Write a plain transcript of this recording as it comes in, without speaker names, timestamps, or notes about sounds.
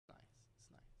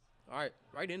All right,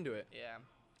 right into it. Yeah.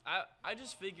 I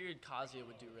just figured Kazuya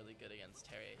would do really good against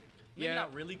Terry. Maybe Yeah.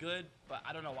 not really good, but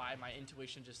I don't know why. My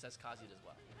intuition just says Kazuya does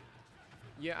well.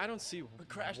 Yeah, I don't see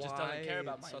Crash why just doesn't care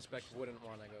about my Suspect intuition. wouldn't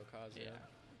want to go Kazuya.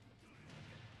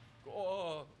 Yeah.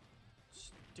 Oh,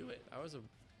 just do it. That was a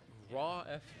raw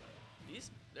F.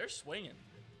 They're swinging.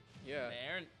 Yeah.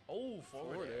 There and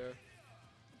forward air. air.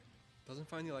 Doesn't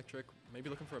find the electric. Maybe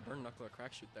looking for a burn knuckle or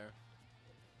crack shoot there.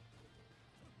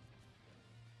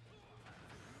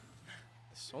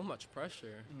 So much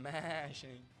pressure.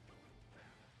 Mashing.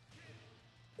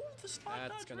 Ooh, the spot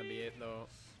That's dodge gonna be read. it though.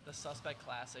 The Suspect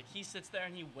classic. He sits there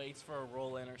and he waits for a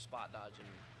roll in or spot dodge. And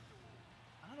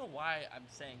I don't know why I'm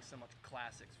saying so much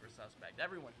classics for Suspect.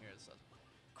 Everyone here is Suspect.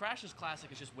 Crash's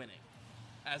classic is just winning.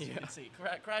 As you can see,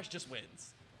 Crash just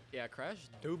wins. Yeah, Crash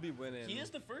do be winning. He is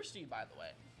the first seed, by the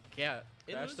way. Yeah,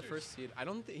 In Crash the losers. first seed. I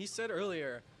don't. He said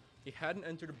earlier he hadn't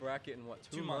entered a bracket in what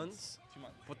 2 months. 2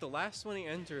 months. But the last one he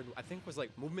entered, I think, was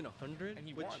like movement 100, And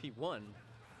he which won. he won.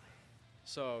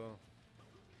 So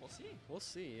We'll see. we'll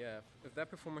see. Yeah, if that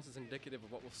performance is indicative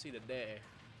of what we'll see today.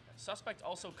 Suspect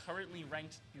also currently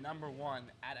ranked #1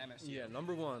 at MSU. Yeah,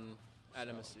 #1 at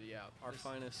So, MSU. Yeah, our this-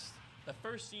 finest. The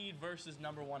first seed versus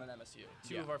 #1 at MSU.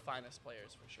 Two Yeah. of our finest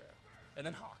players for sure. And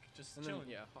then Hawk, just And chilling. then,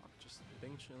 yeah, Hawk just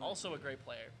being chilling. Also a great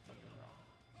player. Don't get me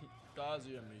wrong.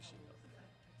 Kazuya Mishima.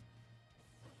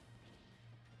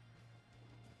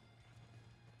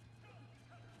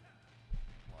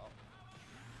 Well.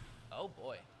 Oh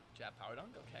boy. Jab power dunk,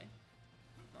 okay.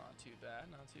 Not too bad,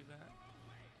 not too bad.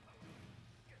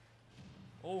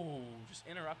 Oh, just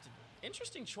interrupted.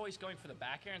 Interesting choice going for the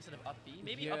back air instead of up B.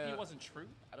 Maybe up B Yeah. wasn't true.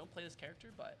 I don't play this character,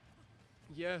 but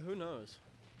Yeah, who knows?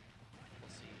 we'll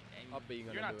see. And I'll be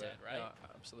gonna you're not do dead, it. right? Yeah,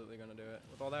 absolutely gonna do it.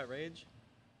 With all that rage.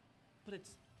 But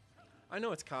it's... I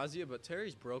know it's Kazuya, but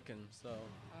Terry's broken, so.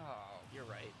 Oh, you're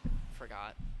right.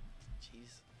 Forgot.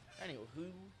 Jeez. Anyway, who?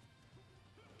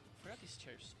 Forgot these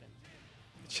chairs spin.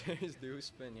 Chairs do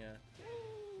spin, yeah.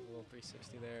 A little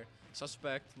 360 there.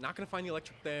 Suspect, not gonna find the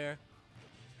electric there.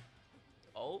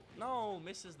 Oh, no,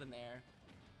 misses the nair.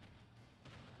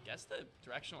 Guess the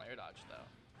directional air dodge, though.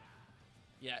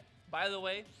 Yeah, by the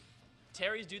way,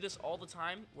 Terrys do this all the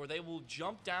time where they will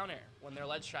jump down air when they're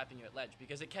ledge trapping you at ledge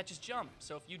because it catches jump.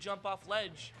 So if you jump off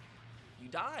ledge, you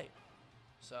die.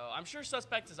 So I'm sure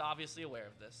Suspect is obviously aware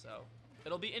of this, so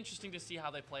it'll be interesting to see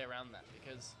how they play around that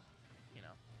because, you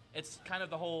know, it's kind of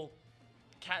the whole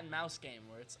cat and mouse game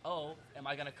where it's, oh, am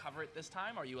I going to cover it this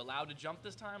time? Are you allowed to jump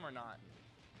this time or not?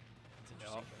 It's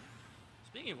interesting.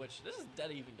 Speaking of which, this is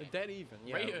dead even game. Dead even,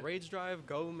 yeah. Right. Rage Drive,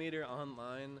 Go Meter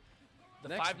Online. The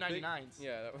Next 599s.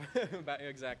 Yeah,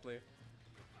 exactly.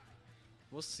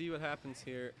 We'll see what happens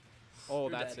here. Oh,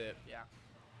 You're that's dead. it. Yeah.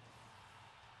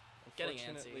 Getting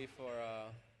Unfortunately antsy.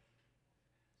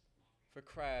 for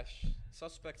Crash,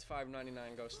 Suspect's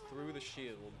 599 goes through the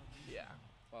shield, Yeah.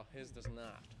 while his does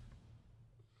not.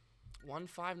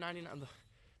 599.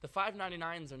 The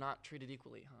 599s are not treated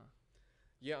equally, huh?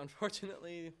 Yeah,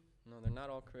 unfortunately, no, they're not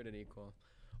all created equal.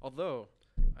 Although,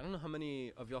 I don't know how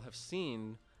many of y'all have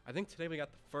seen, I think today we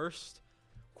got the first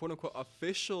quote-unquote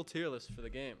official tier list for the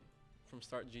game from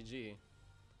Start GG.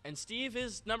 And Steve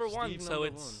is #1, Steve so #1,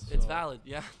 it's so- valid.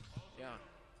 Yeah. Yeah.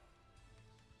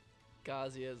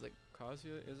 Kazuya is a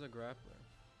Kazuya is a grappler.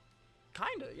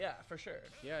 kinda, yeah, for sure.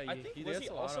 Yeah, I think he was gets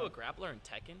he a lot also a of- grappler in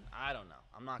Tekken? I don't know.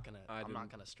 I'm not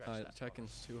gonna stretch that.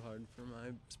 Tekken's too hard for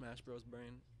my Smash Bros.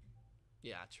 Brain.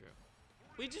 Yeah, true.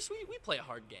 We play a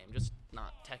hard game, just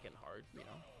not Tekken hard, you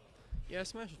know. Yeah,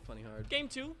 Smash is plenty hard. Game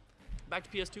 2, back to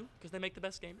PS2 because they make the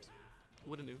best games.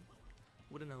 Woulda knew.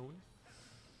 Woulda known.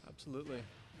 Absolutely.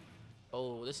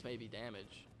 Oh, this may be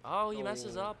damage. Oh, he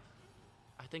messes Oh. up.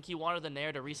 I think he wanted the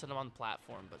nair to reset him on the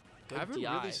platform, but good I haven't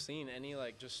DI. really seen any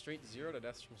like just straight 0 to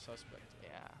deaths from Suspect.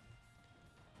 Yeah.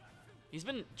 He's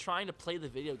been trying to play the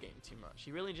video game too much.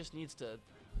 He really just needs to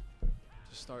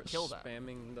Just start Kill that.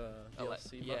 spamming the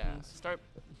DLC yeah, buttons. start.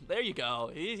 There you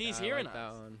go. He's I hearing like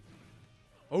us. that one.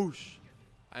 Oosh.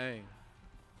 Dang.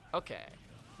 Okay.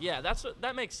 Yeah,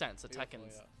 that makes sense. The Beautiful,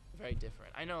 Tekken's yeah. very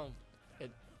different. I know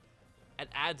it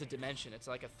adds a dimension. It's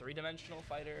like a 3-dimensional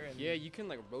fighter. And Yeah, you can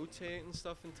like rotate and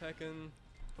stuff in Tekken.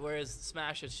 Whereas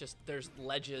Smash, it's just there's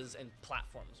ledges and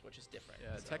platforms, which is different.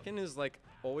 Yeah, so. Tekken is like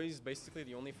always basically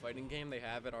the only fighting game they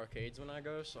have at arcades when I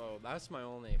go, so that's my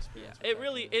only experience. Yeah, it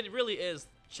really is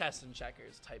chess and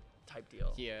checkers type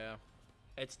deal. Yeah,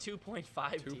 It's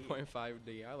 2.5D.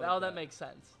 2.5D. I like Oh, that makes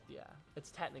sense. Yeah,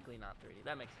 it's technically not 3D.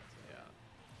 That makes sense.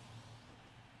 Yeah.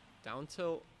 Down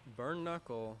tilt, burn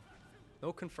knuckle,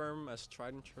 no confirm as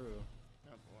tried and true.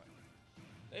 Oh boy,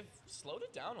 they've slowed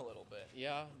it down a little bit.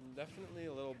 Yeah, definitely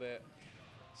a little bit.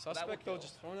 Suspect though, kill.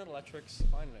 just throwing out electrics,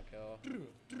 finding a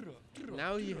kill.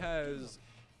 Now he has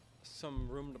some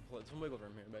room to play, some wiggle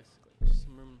room here, basically. Just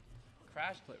some room.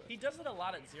 Crash, Play with. he does it a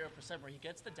lot at 0% where he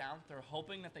gets the down throw,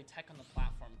 hoping that they tech on the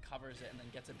platform, covers it, and then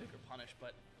gets a bigger punish.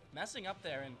 But messing up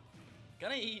there and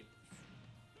gonna eat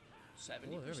 70%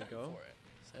 Oh, there we go. for it.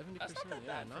 70%, That's not that yeah,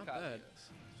 bad for not bad.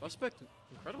 Kazuya. Suspect,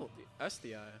 incredible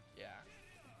SDI. Yeah.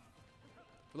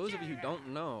 For those of you who don't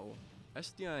know,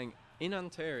 SDIing in on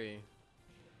Terry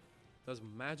does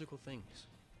magical things.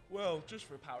 Well, just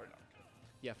for power dunk.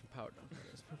 Yeah, for power dunk.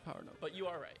 It is for power dunk. But you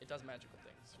are right. It does magical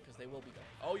things because they will be going.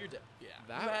 Oh, you're dead. Yeah.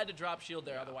 That- You had to drop shield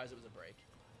there, Yeah. otherwise it was a break.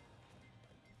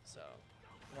 So,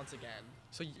 once again.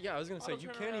 So yeah, I was gonna say Auto you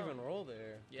turn can't around. even roll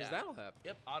there, because Yeah. that'll happen.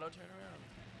 Yep. Auto turnaround.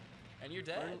 And you're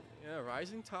dead. Yeah,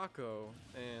 Rising Taco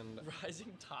and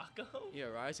Rising taco. yeah,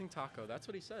 Rising Taco. That's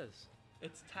what he says.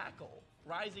 It's tackle.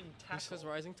 Rising tackle. He says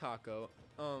Rising Taco.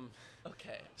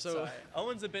 Okay. So- Sorry.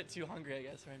 Owen's a bit too hungry, I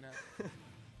guess, right now.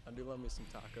 I do love me some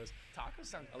tacos. Tacos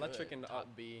sound Electric good. into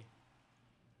up B.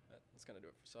 That's gonna do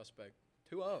it for Suspect.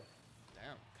 2-0.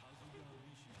 Damn.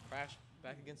 Crash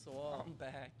back against the wall. I'm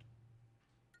back.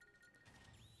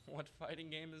 What fighting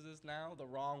game is this now? The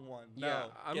wrong one. Yeah,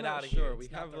 No, I'm get not out of sure. here. We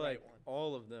It's not have the like right one.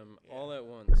 all of them Yeah. all at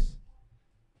once.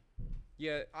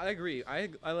 Yeah, I agree. I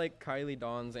like Kylie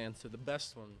Dawn's answer, the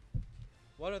best one.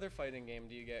 What other fighting game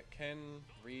do you get? Ken,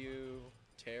 Ryu,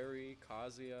 Terry,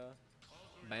 Kazuya,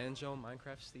 Banjo,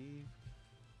 Minecraft Steve?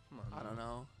 Come on. I don't man.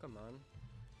 know. Come on.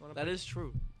 Wanna That is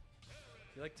true.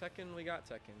 You like Tekken? We got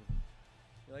Tekken.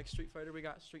 You like Street Fighter? We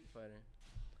got Street Fighter.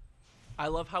 I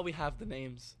love how we have the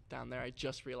names down there. I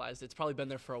just realized it's probably been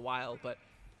there for a while, but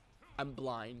I'm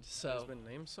blind. There's So been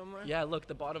named somewhere? yeah, look,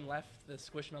 the bottom left, the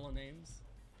Squishmallow names.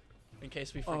 In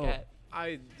case we Oh, forget.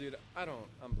 dude,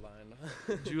 I'm blind.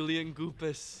 Julian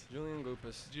Goopus. Julian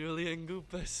Goopus. Julian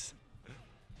Goopus.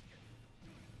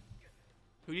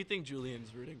 Who do you think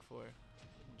Julian's rooting for?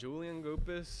 Julian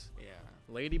Goopus. Yeah,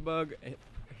 Ladybug.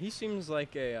 He seems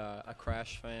like a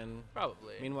Crash fan.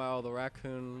 probably. Meanwhile, the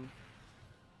raccoon.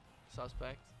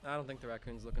 Suspect. I don't think the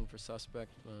raccoon's looking for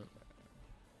suspect, but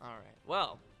All right.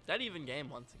 Well, that even game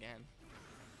once again.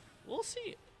 We'll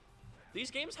see.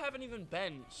 These games haven't even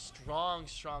been strong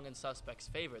in Suspect's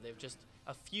favor. They've just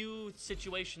a few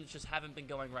situations just haven't been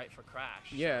going right for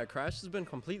Crash. yeah, Crash has been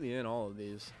completely in all of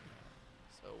these.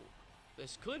 So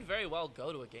this could very well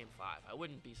go to a game 5. I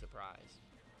wouldn't be surprised.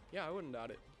 Yeah, I wouldn't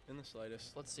doubt it in the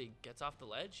slightest. Let's see. Gets off the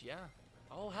ledge. Yeah.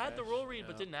 Oh, had the Crash, roll read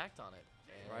but yeah. didn't act on it.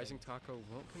 Rising Taco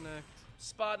won't connect.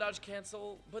 Spot dodge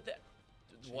cancel. But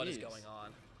what is Jeez. going on?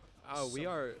 Oh, we So-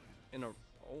 are in a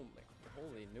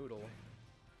holy noodle.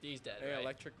 He's dead. Hey, right?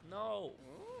 electric. No.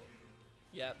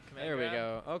 Yep. command There we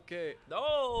grab. go. Okay.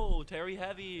 No, Terry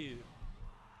heavy.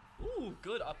 Ooh,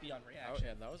 good uppy on Oh, reaction.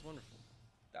 yeah, that was wonderful.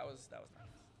 That was nice.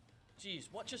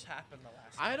 Jeez, what just happened the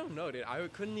last I time? don't know, dude. I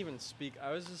couldn't even speak.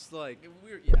 I was just like,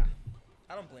 Yeah.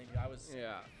 I don't blame you. I was.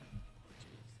 yeah,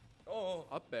 Jeez. Oh,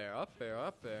 up there.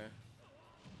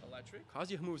 electric.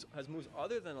 Kazuya has moves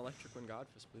other than electric when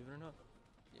Godfist, believe it or not.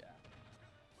 Yeah.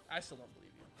 I still don't believe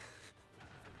you.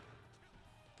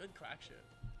 Good crack shoot.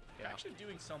 Yeah. Crack shoot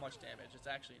doing so much damage. It's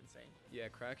actually insane. Yeah,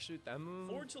 crack shoot, that move.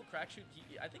 Forward tilt crack shoot.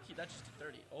 I think that's just a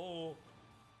 30. Oh,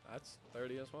 That's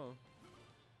 30 as well.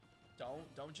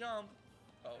 don't jump.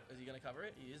 Oh, is he gonna cover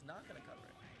it? He is not gonna cover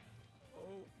it.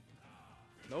 Oh.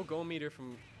 No go meter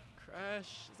from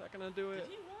Crash. Is that gonna do it?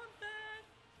 Did he want that?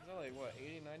 Is that like what,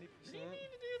 80, 90%? Did he need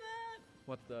to do that?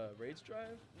 What, the rage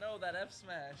drive? No, that F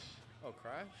smash. Oh,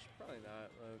 Crash? Probably not.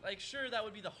 Like, sure, that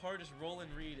would be the hardest roll and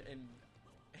read in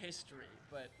history,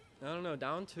 but I don't know.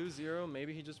 Down 2-0.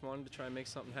 Maybe he just wanted to try and make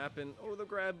something happen. Oh, the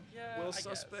grab. yeah, Will I guess,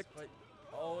 suspect. but,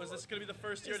 oh, is this gonna be the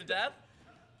first year Is to the- death?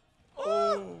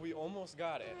 Oh, we almost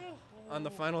got it. On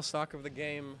the final stock of the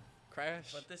game,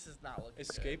 Crash But this is not looking good.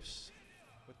 escapes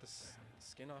with the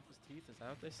skin off his teeth. Is that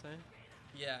what they say?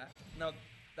 Yeah, no,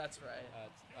 that's right.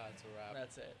 That's a wrap.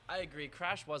 That's it. I agree.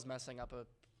 Crash was messing up a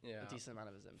Yeah. decent amount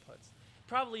of his inputs,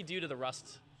 probably due to the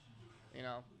rust. You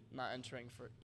know, not entering for